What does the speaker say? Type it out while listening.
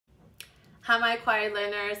Hi, my acquired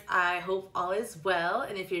learners. I hope all is well,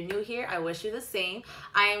 and if you're new here, I wish you the same.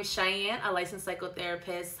 I am Cheyenne, a licensed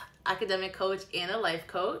psychotherapist, academic coach, and a life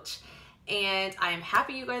coach, and I am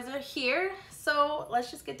happy you guys are here. So let's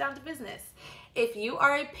just get down to business. If you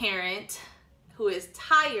are a parent who is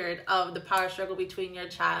tired of the power struggle between your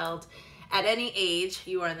child at any age,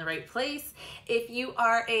 you are in the right place. If you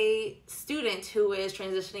are a student who is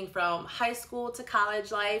transitioning from high school to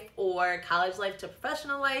college life or college life to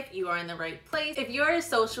professional life, you are in the right place. If you're a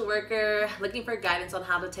social worker looking for guidance on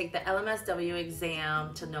how to take the LMSW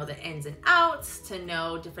exam, to know the ins and outs, to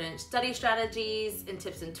know different study strategies and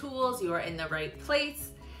tips and tools, you are in the right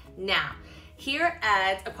place. Now, here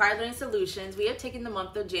at Acquired Learning Solutions, we have taken the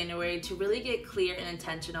month of January to really get clear and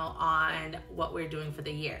intentional on what we're doing for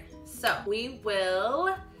the year. So we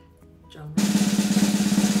will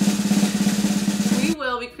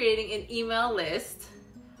be creating an email list.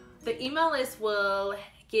 The email list will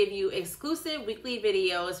give you exclusive weekly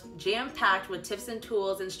videos jam-packed with tips and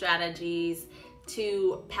tools and strategies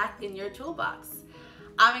to pack in your toolbox.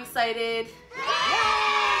 I'm excited.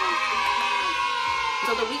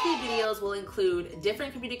 So the weekly videos will include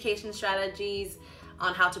different communication strategies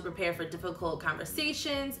on how to prepare for difficult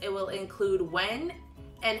conversations. It will include when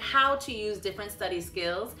and how to use different study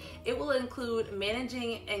skills. It will include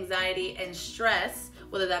managing anxiety and stress,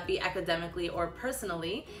 whether that be academically or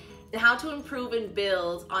personally, and how to improve and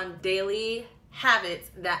build on daily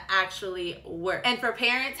habits that actually work. And for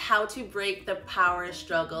parents, how to break the power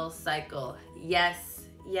struggle cycle. Yes,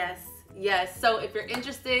 yes, yes. So if you're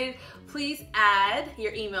interested, please add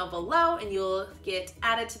your email below and you'll get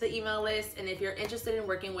added to the email list. And if you're interested in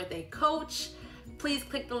working with a coach, please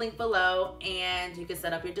click the link below and you can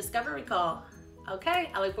set up your discovery call.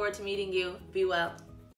 Okay, I look forward to meeting you. Be well.